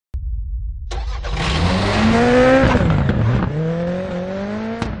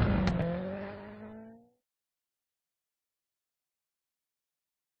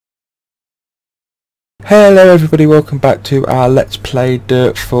Hello everybody, welcome back to our Let's Play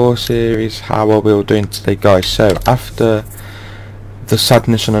DiRT4 series. How are we all doing today, guys? So after the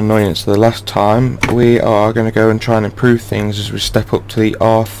sadness and annoyance of the last time, we are going to go and try and improve things as we step up to the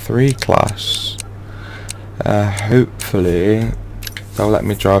R3 class. Hopefully they'll let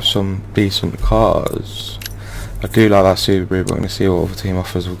me drive some decent cars. I do like that Subaru, but I'm going to see what other team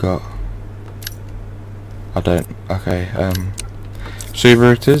offers we've got. I don't. Okay,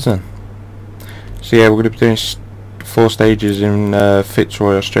 Subaru it is then. So yeah, we're going to be doing 4 stages in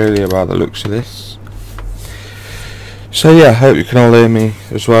Fitzroy, Australia by the looks of this. So yeah, I hope you can all hear me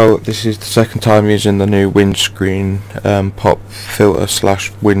as well. This is the second time using the new windscreen pop filter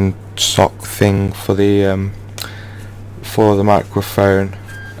slash windsock thing for the microphone.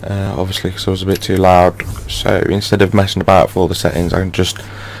 Obviously because I was a bit too loud. So instead of messing about with all the settings, I can just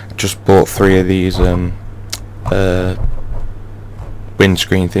bought 3 of these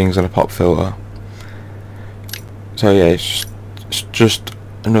windscreen things and a pop filter. So yeah, it's just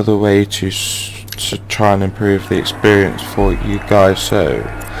another way to try and improve the experience for you guys. So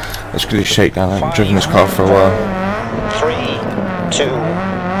let's quickly shake down. I haven't driven this car for a while. 3, 2, 1,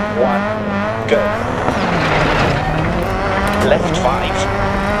 go. Left 5,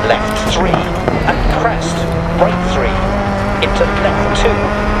 left 3, and crest. Right 3, into left 2,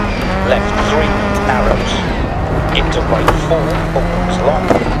 left 3, narrows. Into right 4, opens long.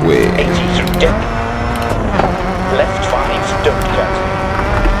 80 through dip. Left 5, don't cut.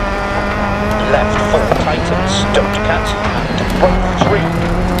 Left 4, tightens, don't cut. Right 3.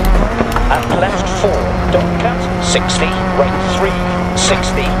 And left 4, don't cut. 60, right 3.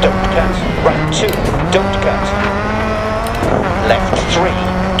 60, don't cut. Right 2, don't cut. Left 3,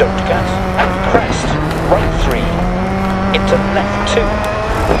 don't cut. And crest. Right 3. Into left 2.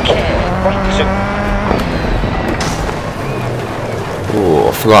 Care, right 2. Oh,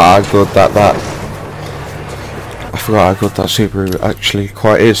 I forgot how good that Subaru actually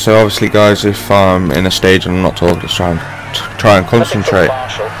quite is. So obviously guys, if I'm in a stage and I'm not talking, just try and concentrate.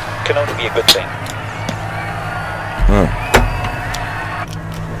 Can only be a good thing. Oh.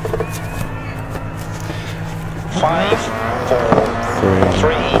 5, 4,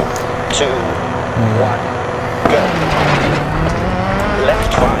 3, 2, 1, go.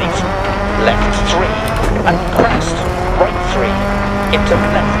 Left 5, left 3, and crest. Right 3, into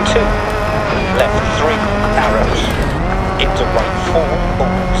left 2, left 3, narrows. Into right 4,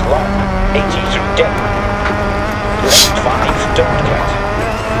 opens long, 80 through dip. Left 5, don't cut.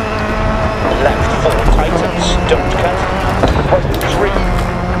 Left 4, tightens, don't cut. Right 3,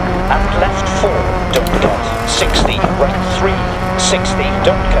 and left 4, don't cut. 60, right 3, 60,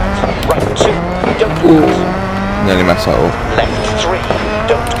 don't cut. Right 2, don't cut. Nearly messed that up. Left 3,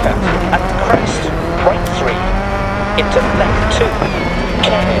 don't cut. And crest, right 3, into left 2,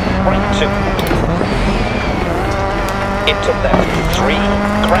 care, right 2. Into left 3,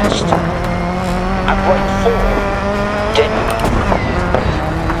 crest, and right 4, dip,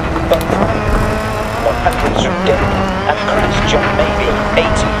 bump, 100 through dip, and crest, jump maybe, 80,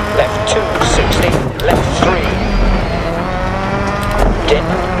 left 2, 60, left 3, dip,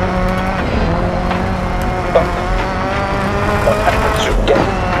 bump, 100 through dip,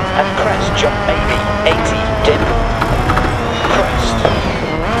 and crest, jump maybe, 80, dip, crest,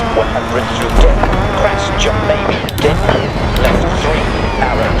 100 through dip, crest, jump maybe, dip, left 3,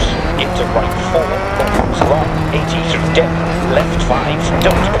 arrows, into right 4, opens long, 80 through dip, left 5,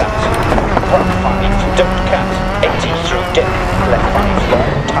 don't cut, right 5, don't cut, 80 through dip, left 5 long,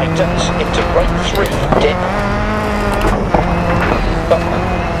 tightens, into right 3, dip, bump,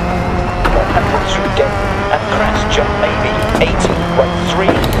 100 through dip, and crest, jump maybe, 80, right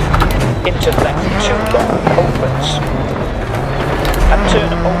 3, into left 2 long, opens, and turn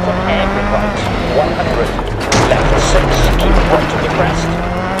open air right, 100, left 6, keep right to the crest.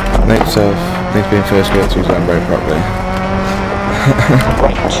 Next off, needs to be in first gear to use that brake properly.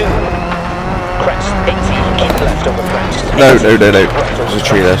 Right 2, crest 80, keep left over crest. 80, No. right There's a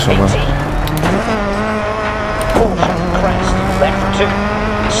tree there somewhere. 80. Caution, crest, left 2,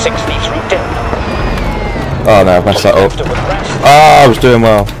 60 through dip. Oh no, I've messed that up. Left over crest. Ah, I was doing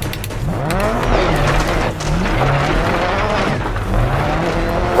well.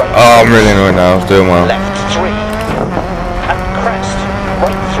 Oh, I'm really annoyed now, I was doing well. Left 3, and crest,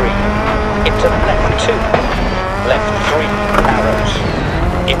 right 3, into left 2, left 3, arrows,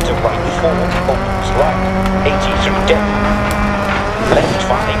 into right 4, opens long, 80 through dip, left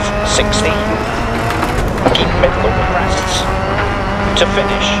 5, 60, keep middle over crests, to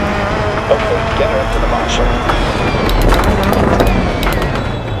finish, okay, get her up to the marshal.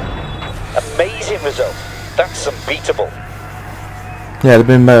 Amazing result, that's unbeatable. Yeah, it'd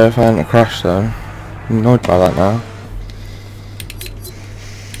have been better if I hadn't crashed though. I'm annoyed by that now.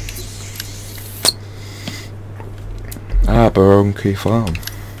 Baronki Farm.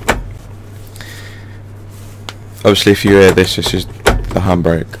 Obviously if you hear this, this is the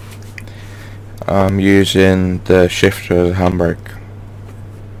handbrake. I'm using the shifter as a handbrake.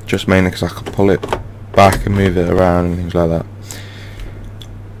 Just mainly because I can pull it back and move it around and things like that.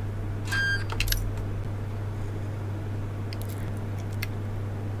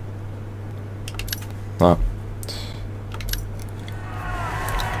 That.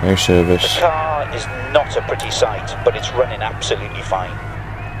 No service. The car is not a pretty sight, but it's running absolutely fine.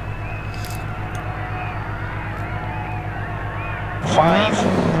 5,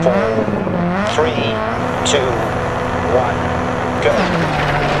 4, 3, 2, 1, go.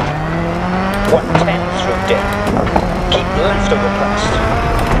 110 through dip. Keep left over crest.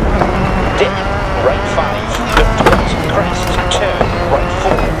 Dip, right 5, don't cut. Crest, turn, right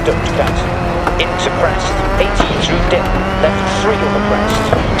 4, don't cut. Into crest, 80 through dip. Left 3 over crest.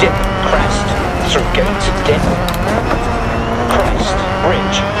 Dip, crest, through gate, dip. Crest,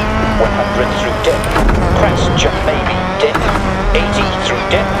 bridge, 100 through dip. Crest, jump maybe, dip. 80 through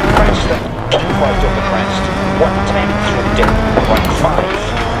dip, crest then, keep right over crest, 110 through dip, right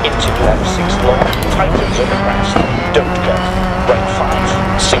 5, into left 6 long, tightens over crest, don't cut, right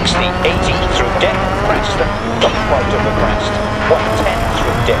 5, 60, 80 through dip, crest then, keep right over crest, 110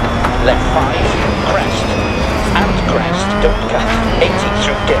 through dip, left 5, crest, and crest, don't cut, 80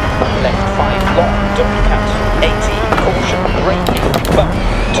 through dip, left 5 long, don't cut, 80, caution, braking, bump,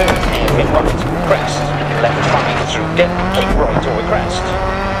 turn, hairpin right, crest, left 5 through dip, keep right over crest.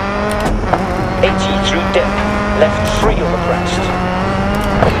 80 through dip, left 3 over crest.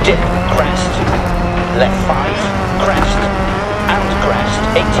 Dip, crest, left 5, crest, and crest.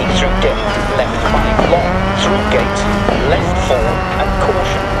 80 through dip, left 5 long, through gate, left 4, and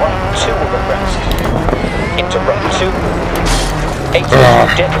caution, right 2 over crest. Into right 2. 80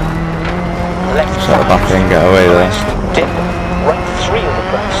 through dip, left 5, Shut the back end, get away there. crest, dip, right 3 over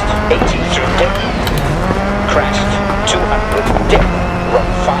crest. 80 through dip. Crest, 200, dip,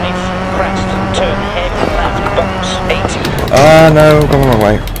 right 5, crest, turn head left, bumps, 80. Ah no, go on my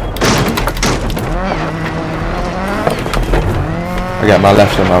way. I get my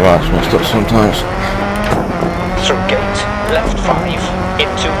left and my right messed up sometimes. Through gate, left 5,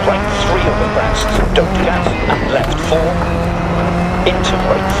 into right 3 over crest, don't cut, and left 4, into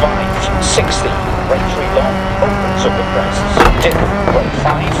right 5, 60, right 3 long, opens over crest, dip, right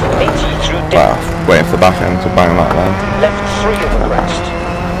 5, 80 through dip. Wow, waiting for the back end to bang that line. Left 3 over crest.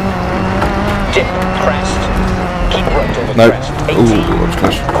 Dip, crest. Keep right over Nope. crest. 80. Ooh, that's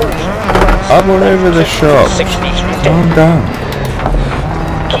close. Caution, crest. I'm all over the shop. 60 through dip. Calm down.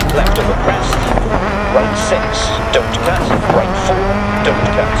 Keep left over crest. Right 6, don't cut. Right 4, don't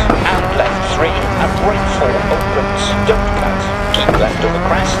cut. And left 3, and right 4 opens. Don't cut. Keep left over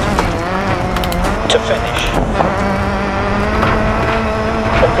crest. To finish.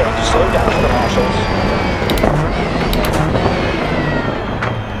 Okay, slow down for the marshals.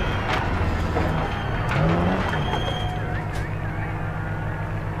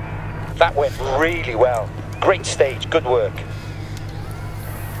 That went really well. Great stage, good work.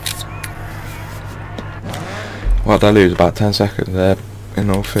 What did I lose? About 10 seconds there, in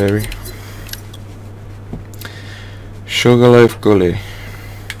all theory. Sugarloaf Gully.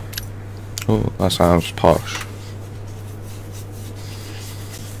 Oh, that sounds posh.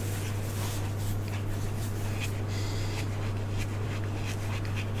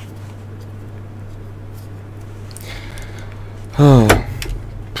 Oh,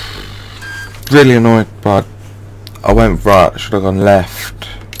 really annoyed, but I went right, should have gone left.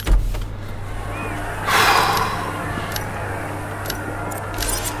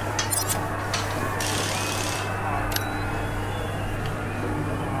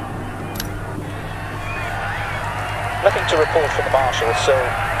 Nothing to report from the marshal, so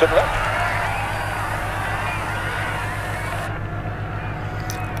good luck.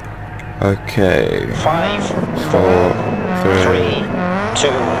 Okay. 5, 4, 3, 2,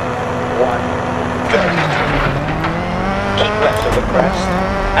 1, go. Keep left over crest,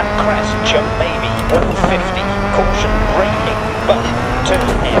 and crest jump maybe, 150, caution, braking, bump, turn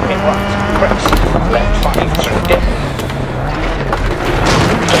hairpin right, crest, left 5 through dip.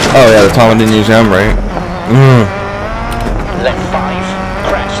 Oh yeah, the time I didn't use the handbrake. Left 5,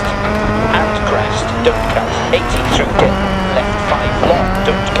 crest, and crest, don't cut, 80 through dip, left 5 long,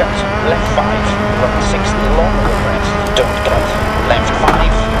 don't cut, left 5, right 60 long over crest, don't cut, left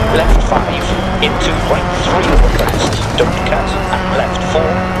 5, into right 3 over crest, don't cut, and left 4,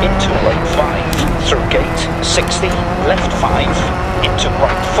 into right 5, through gate 60, left 5, into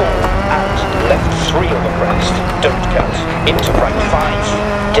right 4, and left 3 over crest, don't cut, into right 5,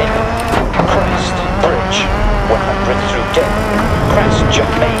 dip, crest, bridge, 100 through dip, crest,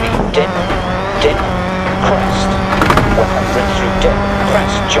 jump maybe, dip, dip, crest, 100 through dip,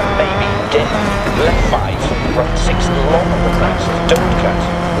 crest, jump maybe, dip, left 5, right 6 long over crest, don't cut,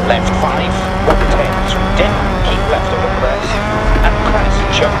 left 5, 110 through dip, keep left over crest, and crest,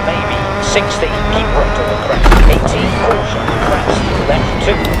 jump maybe, 60, keep right over crest, 80, caution, crest, left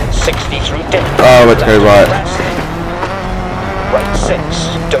 2, 60 through dip, Oh, let's go right. crest, right 6,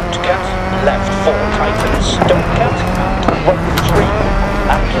 don't cut, left 4 tightens, don't cut, and right 3,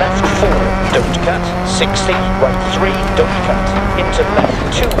 and left 4, don't cut, 60, right 3, don't cut, into left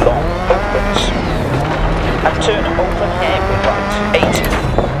 2 long, opens, and turn open hairpin right, 80,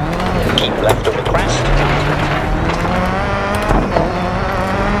 keep left over crest,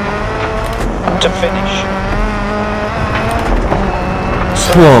 to finish.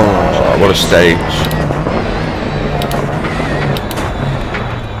 Whoa, what a stage.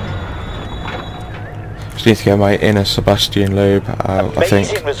 Just need to get my inner Sebastian Loeb out, I think.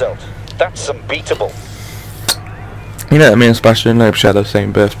 Amazing result. That's unbeatable. You know, me and Sebastian Loeb share the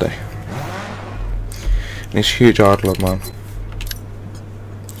same birthday. And he's a huge idol of mine.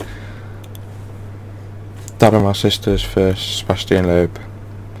 Dad and my sister's first Sebastian Loeb.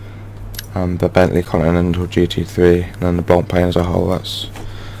 And the Bentley Continental GT3, and then the Blancpain as a whole. That's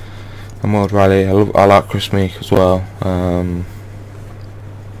a World Rally. I like Chris Meek as well. I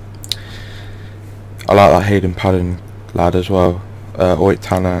like that Hayden Paddon lad as well. Oit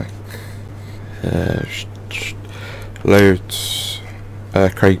Tanak, loads.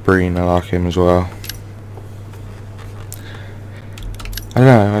 Craig Breen, I like him as well. I don't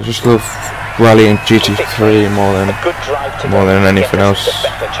know, I just love rallying GT3 more than anything else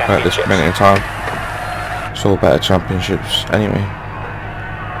at this minute in time. It's all better championships anyway.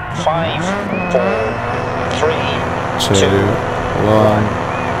 5, 4, 3, 2, 1.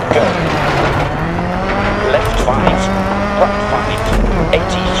 go. Left 5, right 5,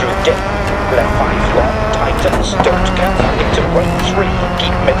 80 through dip, left 5 long, tightens, don't cut, into right 3,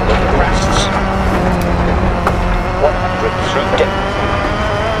 keep middle of the crests, 100 through dip,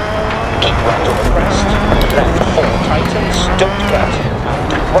 keep right over crest, left 4 tightens, don't cut,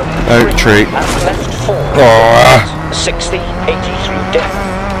 right 3, and left 4, 60, 80 through dip,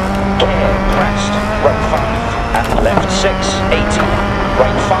 clear, crest, right 5, and left 6, 80,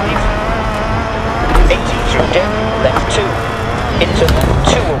 right 5, 80 through dip, left 2, into left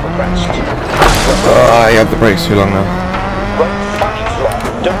 2 over crest, I had the brakes too long now. right 5 long,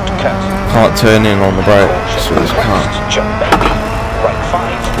 don't cut, Can't turn in on the brakes with this car. jump baby, right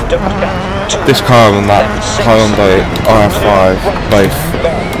 5, don't cut, This car and that Hyundai R5 both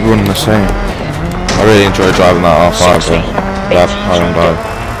run the same. I really enjoy driving that R5 though, that Hyundai.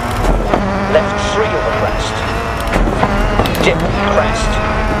 left 3 over crest, dip crest,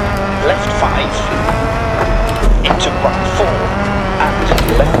 left 5, into right 4, and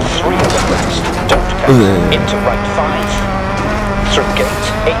left 3 over crest, don't cut, into right 5, through gate,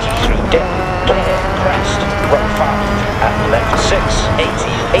 80 through dip, clear, crest, right 5, and left 6,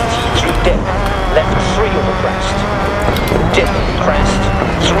 80, 80 through dip, left 3 over crest, dip, crest,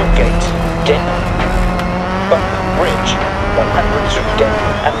 through gate, dip, bump, bridge, 100 through dip,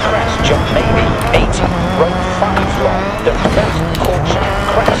 and crest, jump maybe, 80, right 5 long, don't cut, caution,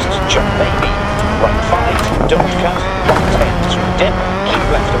 crest, jump maybe, right 5, don't cut, 110 through dip, keep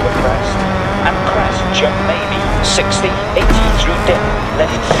left over crest, and crest, jump maybe, 60, 80 through dip,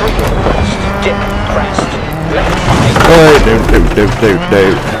 left 3 over crest, dip, crest, left 5, No.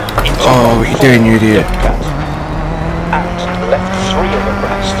 Oh, what are you doing, you idiot? cut, and left 3 over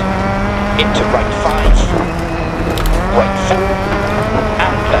crest, into right 5, right 4,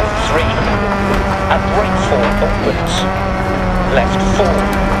 and left 3, and right 4 opens, left 4,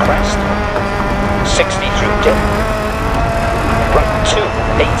 crest, 60 through dip, right 2,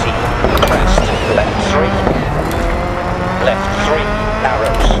 80, crest, left 3, left 3,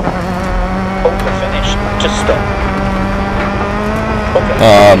 narrows, over finish, to stop. Okay,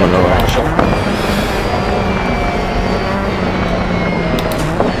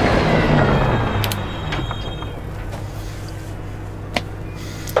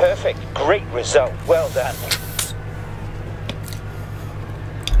 perfect, great result, well done.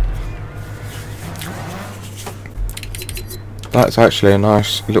 That's actually a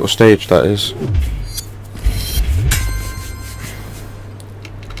nice little stage, that is.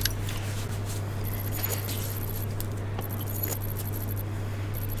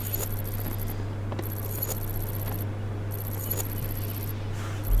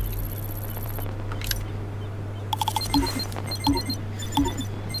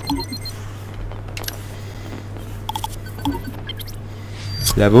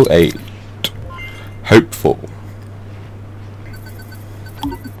 Level 8. Hopeful.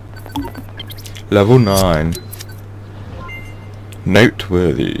 Level 9.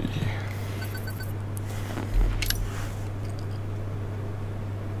 Noteworthy.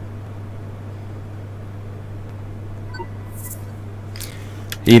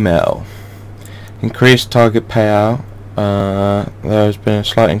 Email. Increased target payout. There has been a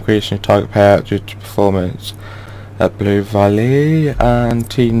slight increase in target payout due to performance at Blue Valley, and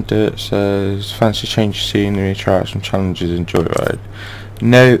Team Dirt says fancy change of scenery, try out some challenges, enjoy ride.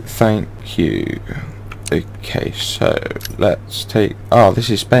 No thank you. Okay, so let's take, oh,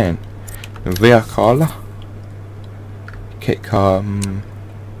 this is Spain. Via Carla. Kit car,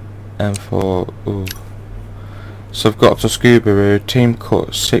 M4, ooh. So I've got to Scuba team cut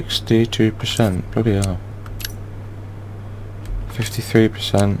 62%, bloody hell.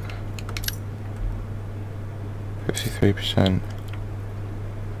 53%. 53%.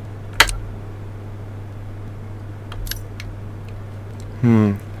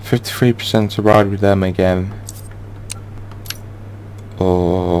 Hmm. 53% to ride with them again.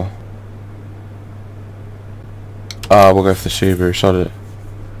 Or we'll go for the Subaru, sod it.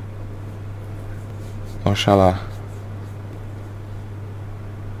 Or shall I?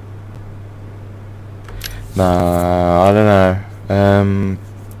 Nah, I don't know.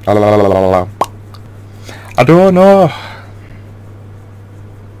 I don't know.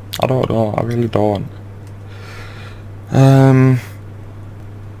 I don't know. I really don't.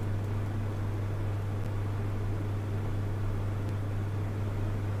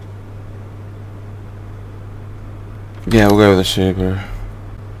 Yeah, we'll go with the Subaru.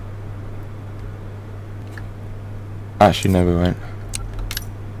 Actually, no, we won't.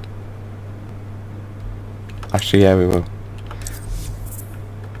 Actually, yeah, we will.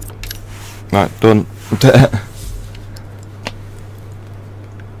 Right, done.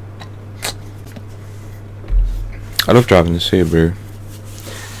 I love driving the Subaru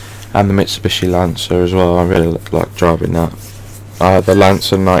and the Mitsubishi Lancer as well. I really like driving that. I had the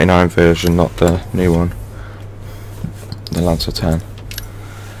Lancer 99 version, not the new one. The Lancer 10.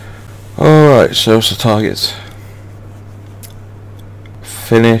 Alright, so what's the target?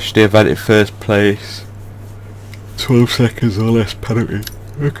 Finish the event in first place. 12 seconds or less penalty.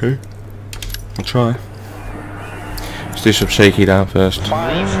 Okay. I'll try. Let's do some shaky down first.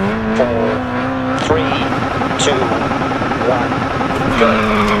 5, 4, 3, 2, 1, go.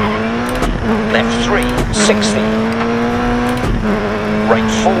 Left 3, 60.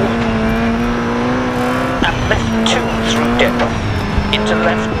 Right 4. And left 2 through depot. Into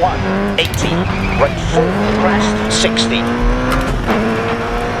left 1, 80. Right 4, crest, 60.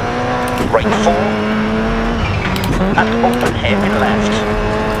 Right 4. And open hairpin left.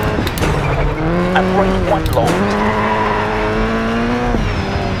 And right 1 long.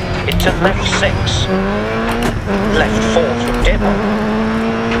 Into left 6. Left 4 through depot.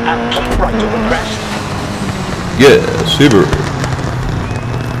 And keep right over crest. Yeah, Subaru.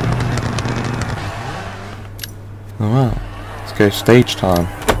 Oh wow. Let's go stage time.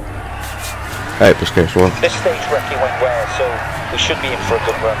 Hey, let's go one. This stage recce went well, so we should be in for a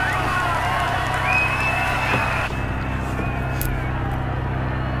good run.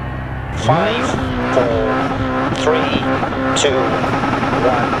 5, 4, 3, 2, 1.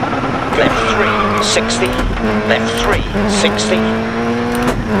 Left 3, 60. Left 3, 60.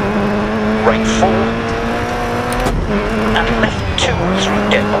 Right 4. And left 2 through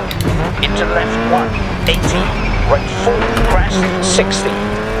depot. Into left 1, 80. Right 4, crest, 60.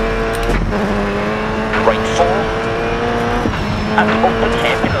 Right 4. And open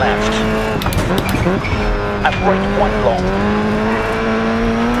hairpin left. And right 1 long.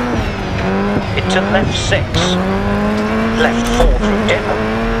 Into left 6. Left 4 through depot.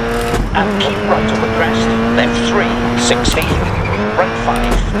 And keep right over crest. Left 3, 60. Right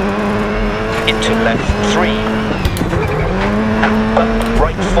 5. Into left 3. And bump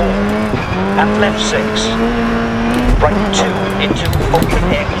right 4. And left 6. Right 2 into open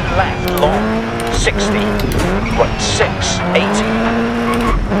hairpin left long. 60. Right 6, 80.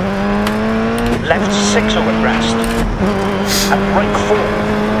 Left 6 over crest. And right 4.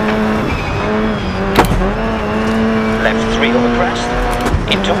 Left 3 over crest,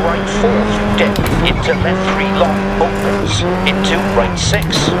 into right 4 through dip, into left 3 long, opens, into right 6,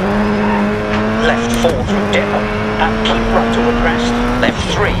 left 4 through dip, and keep right over crest, left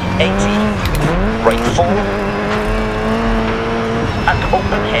 3, 80, right 4, and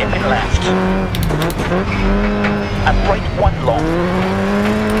open hairpin left, and right 1 long,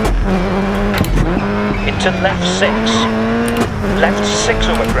 into left 6, left 6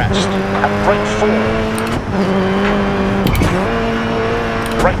 over crest, and right 4,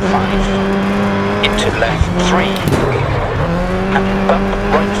 right 5, into left 3, and bump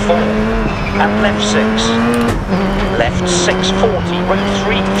right 4, and left 6, left 640, right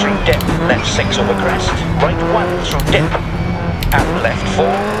 3 through dip, left 6 over crest, right 1 through dip, and left 4,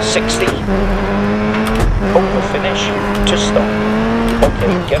 60, over finish to stop.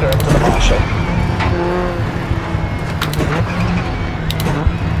 Okay, get her into the marshal.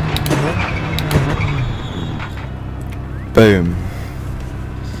 Boom.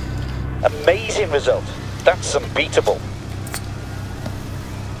 Amazing result. That's unbeatable.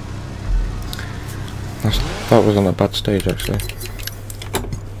 That wasn't a bad stage actually.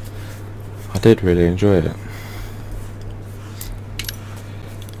 I did really enjoy it.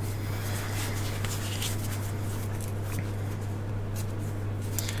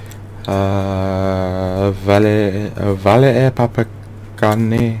 Valle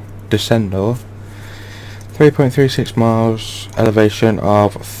Papagani Descendo, 3.36 miles, elevation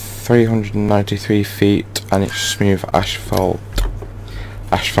of 393 feet, and it's smooth asphalt.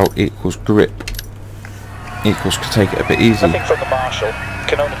 Asphalt equals grip equals to take it a bit easy. Nothing from the marshal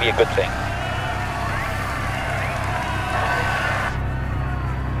can only be a good thing.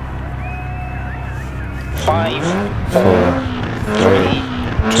 Five, 4, 3,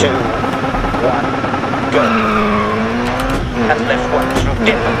 2, 1, go. And left 1 through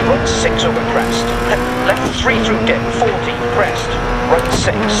dip, right 6 over crest. And left 3 through dip, 40, crest. Right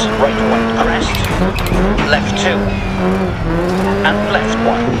 6, right 1, crest. Left 2. And left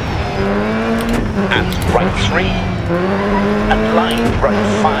 1. And right 3. And line, right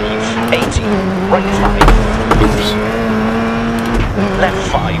 5, 80. Right 5. Oops. Left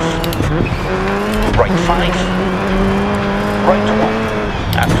 5. Right 5. Right 1.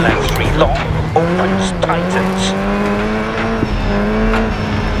 And left 3 long, opens, tightens.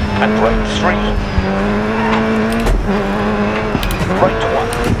 And right 3. Right 1.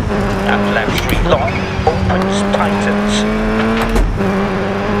 And left 3 long, opens, tightens.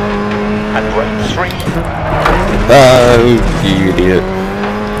 And right 3. Oh, you idiot.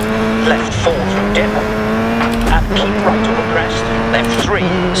 Left 4 through dip. And keep right over crest. Left 3,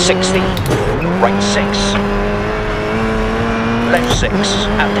 60. Right 6. Left 6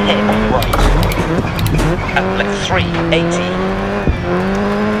 and head right, and left 3, 80,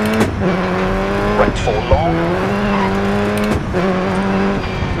 right 4 long,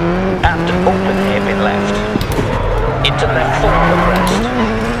 and open hairpin left, into left 4 over crest,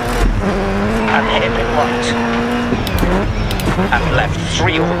 and hairpin right, and left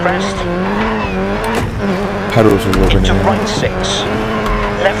 3 over crest, Pedals are rubbing into in. right 6,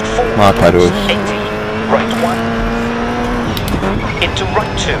 left 4, My pedals. 80, right 1, into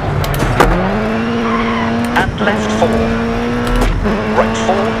right 2, and left 4, right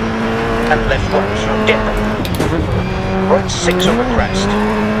 4, and left 1 through dip, right 6 over crest,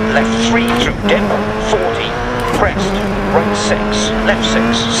 left 3 through dip, 40, crest, right 6, left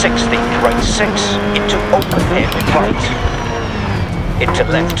 6, 60, right 6, into open hairpin right, into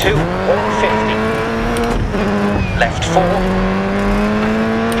left 2, 150, left 4,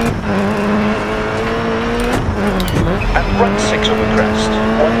 and right 6 over crest,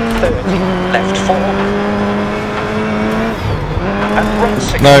 130, left 4, and right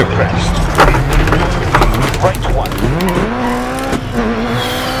 6 No. over crest, right 1,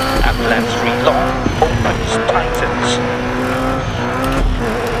 and left 3 long, opens, tightens,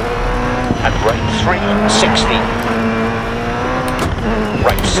 and right 3, 60,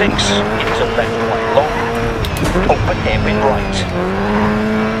 right 6, into left 1 long, open hairpin right,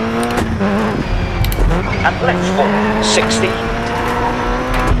 and left 4, 60,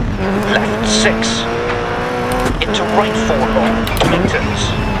 left 6, into right 4 long, tightens,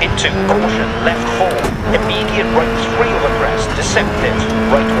 into caution, left 4, immediate right 3 over crest, deceptive,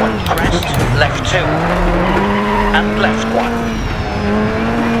 right 1 crest, left 2, and left 1,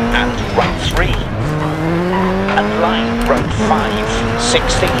 and right 3, and line, right 5,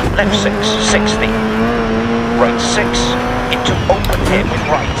 60, left 6, 60, right 6, into open hairpin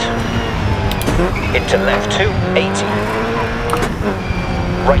right, into left 2, 80,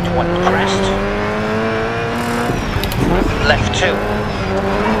 right 1 crest, left 2,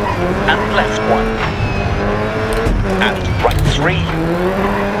 and left 1, and right 3,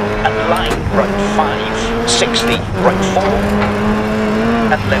 and line, right 5, 60, right 4,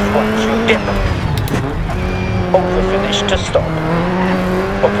 and left 1 through dip, over finish to stop.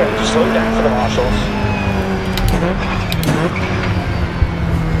 Okay, slow down for the marshals.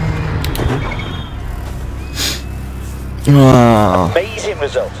 Ah, Amazing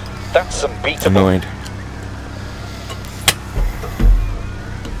result. That's unbeatable. annoyed.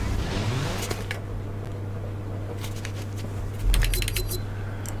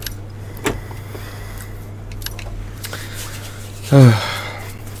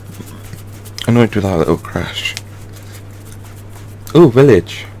 Annoyed with that little crash. Ooh,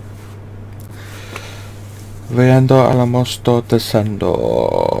 village. Viendo a la mosto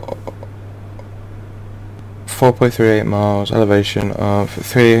descendo. 4.38 miles, elevation of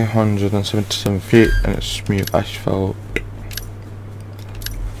 377 feet, and it's smooth asphalt.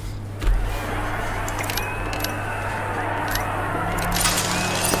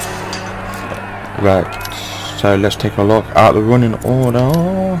 Right, so let's take a look at the running order.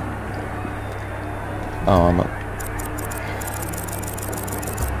 Oh, I'm up.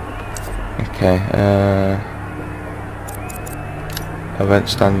 Okay, event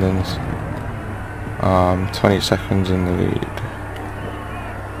standings. 20 seconds in the lead.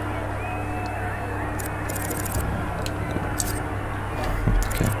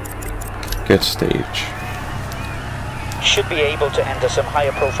 Okay, good stage. Should be able to enter some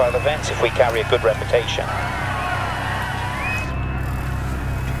higher profile events if we carry a good reputation.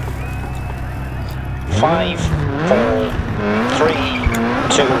 5, 4, 3,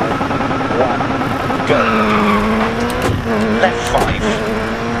 2, 1, go. Left 5,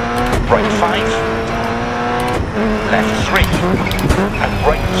 right 5, left 3, and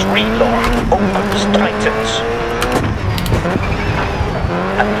right 3 long, opens, tightens,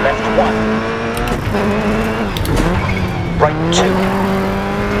 and left 1, right 2,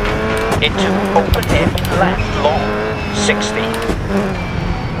 into open hip, left long, 60,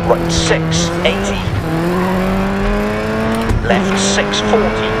 right 6, 80, left 6, 40,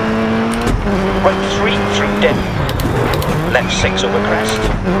 right 3 through dip, left 6 over crest,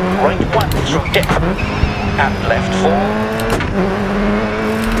 right 1 through dip, and left 4,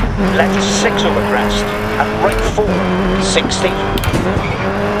 left 6 over crest, and right 4, 60,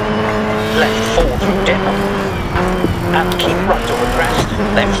 left 4 through dip, and keep right over crest,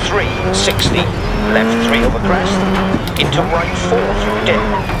 left 3, 60, left 3 over crest, into right 4 through dip,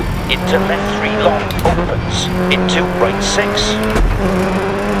 into left 3 long, opens, into right 6,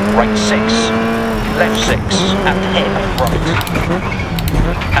 right 6, left 6, and head right,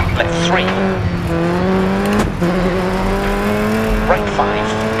 and left 3, right 5,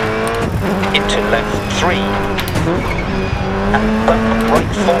 into left 3, and bump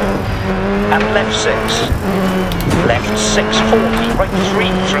right 4, and left 6, left 6, 40, right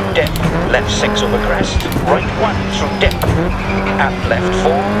 3 through dip, left 6 over crest, right 1 through dip, and left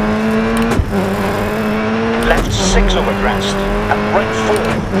 4, left 6 over crest, and right 4,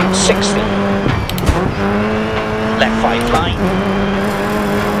 60, left 5 line,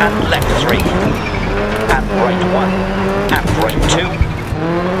 and left 3, and right 1, and right 2,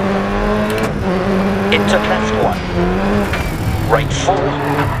 into left 1, right 4,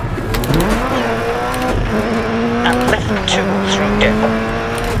 and left 2 through dip,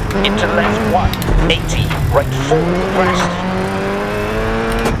 into left 1, 80, right 4 crest,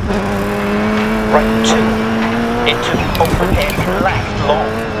 right 2, into open hip, left long,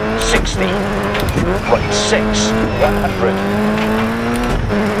 60, right 6, 100,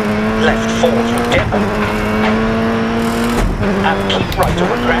 left 4 through dip, and keep right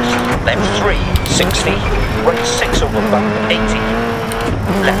over crest, left 3, 60, right 6 over bump, 80,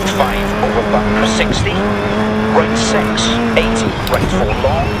 left 5 over bump, 60, right 6, 80, right 4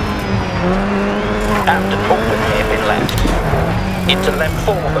 long, and open hairpin left, into left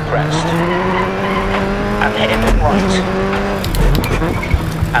 4 over crest, and hairpin right,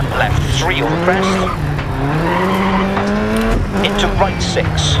 and left 3 over crest, into right 6,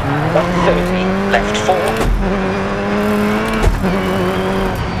 130, left 4,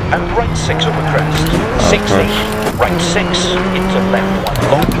 and right 6 over crest, 60, right 6, into left 1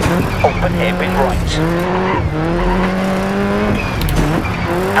 long, open hairpin right,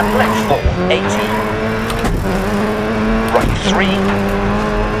 and left 4, 80, right 3,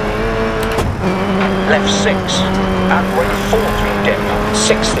 left 6, and right 4 through dip,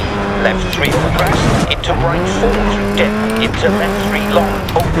 60, left 3 over crest, into right 4 through dip, into left 3 long,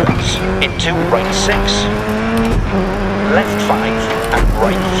 opens, into right 6, left 5, and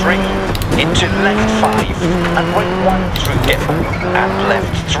right 3, into left 5, and right 1 through dip, and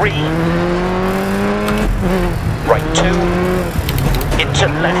left 3, right 2, into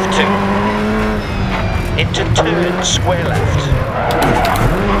left 2, into turn, square left,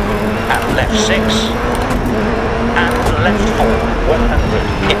 and left 6, and left 4,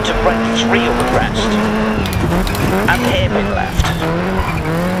 100, into right 3 over crest, and hairpin left,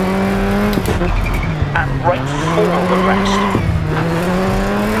 and right 4 over crest,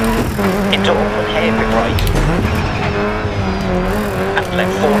 into open hairpin right, and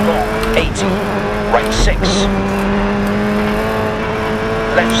left 4 long, 80, right 6,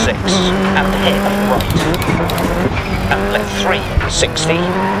 left 6, and hairpin right. And left 3, 60.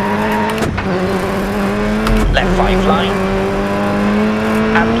 Left 5 line.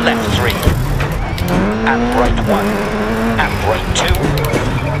 And left 3. And right 1. And right 2.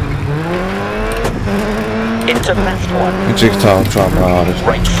 Into left 1. As you can tell, I'm trying my hardest.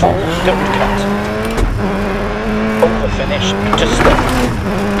 Right 4, don't cut. Over finish to stop.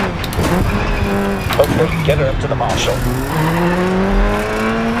 Okay, get her up to the marshal.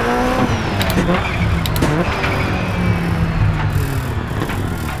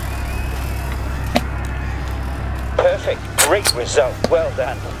 Perfect, great result, well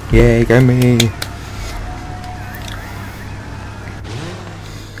done. Yay, go me!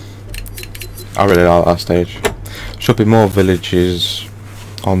 I really like that stage. Should be more villages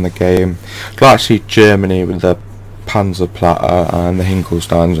on the game. Like see Germany with the Panzerplatte and the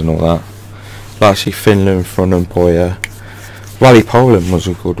Hinkelsteins and all that. Like see Finland, Frunenpoya. Rally Poland was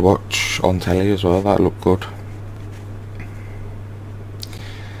a good watch on telly as well, that looked good.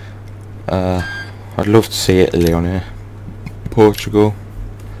 I'd love to see Italy on here. Portugal.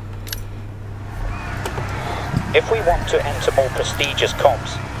 If we want to enter more prestigious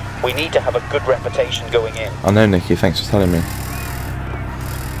comps, we need to have a good reputation going in. I know, Nicky, thanks for telling me.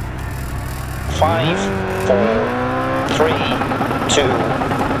 5, 4, 3, 2,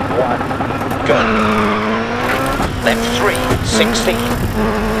 1, go. Left 3, 60.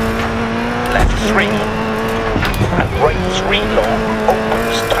 Left 3. And right 3 long,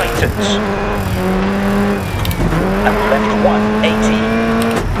 opens, tightens. And left 1, 80.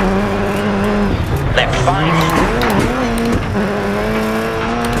 Left 5.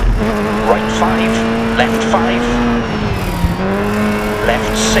 Right 5, left 5.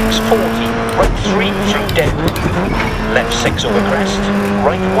 Left 6, 40. Right 3 through dip. Left 6 over crest.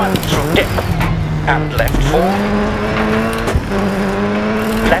 Right 1 through dip. And left 4.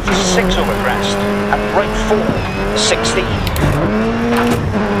 Left 6 over crest. And right 4, 60.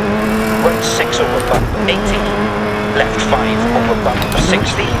 Right 6 over bump, 80. Left 5 over bump,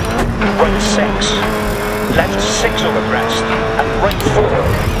 60. Right 6. Left 6 over crest. And right 4,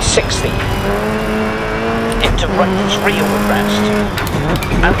 60. Into right 3 over crest.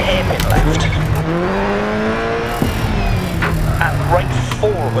 And hairpin left. And right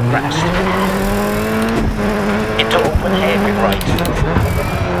 4 over crest. Into open hairpin right.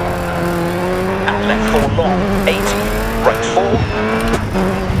 And left 4 long, 80. Right 4.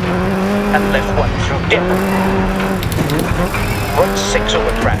 And left 1 through dip. Right 6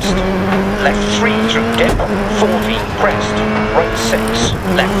 over crest. Left 3 through dip. 40 crest. Right 6.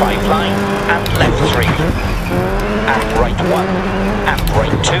 Left 5 line. And left 3. And right 1. And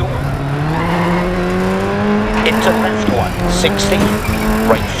right 2. Into left 1. 60.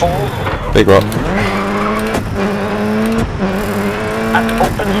 Right 4. Big rock. And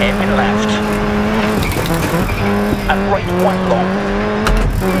open hairpin left. And right 1 long.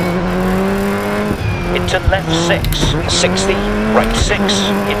 Into left 6, 60, right 6,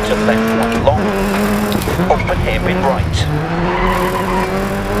 into left 1 long, open hairpin right.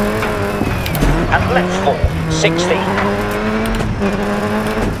 And left 4, 60.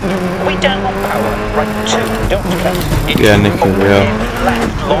 We down on power, right 2, don't cut. Into Yeah, Nicky, open we are. hairpin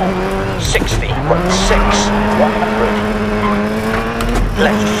left long, 60, right 6, 100.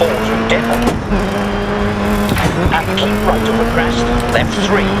 Left 4 through dip. And keep right over crest. Left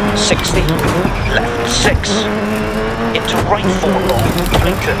 3, 60. Left 6. Into right 4 long,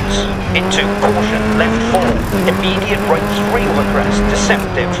 tightens. Into caution, left 4. Immediate right 3 over crest,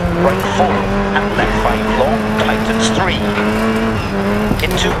 deceptive. Right 4. And left 5 long, tightens 3.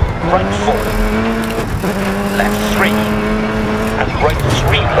 Into right 4. Left 3. And right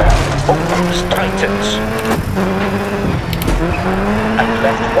 3 long, opens, tightens. And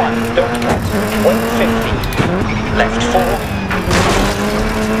left 1, don't cut. 150. Left 4.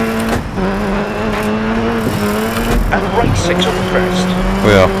 And right 6 over crest.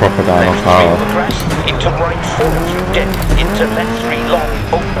 We are proper down on Left 3 power. over crest. Into right 4 through dip. Into left 3 long,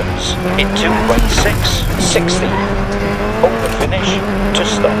 opens. Into right 6, 60. Over finish to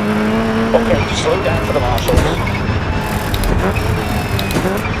stop. Okay, slow down for the marshals.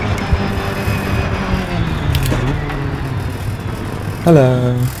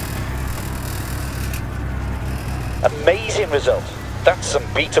 Hello. Amazing result. That's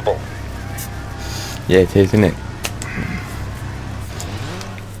unbeatable. Yeah, it is, isn't it?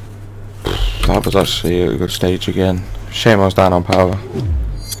 That was actually a good stage again. Shame I was down on power.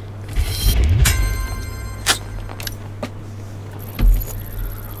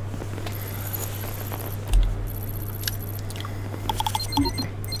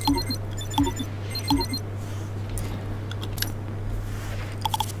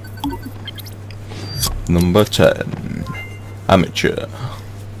 number 10. Amateur.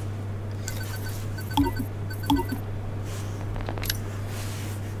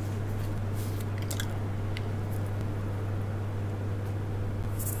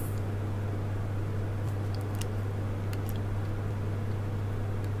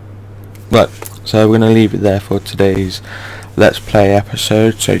 Right, so we're going to leave it there for today's Let's Play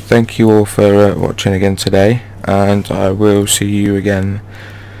episode. So thank you all for watching again today, and I will see you again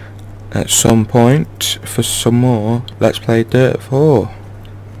at some point for some more Let's Play DiRT4.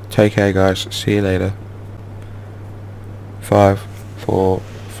 Take care guys, see you later. 5, 4,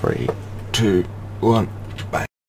 3, 2, 1.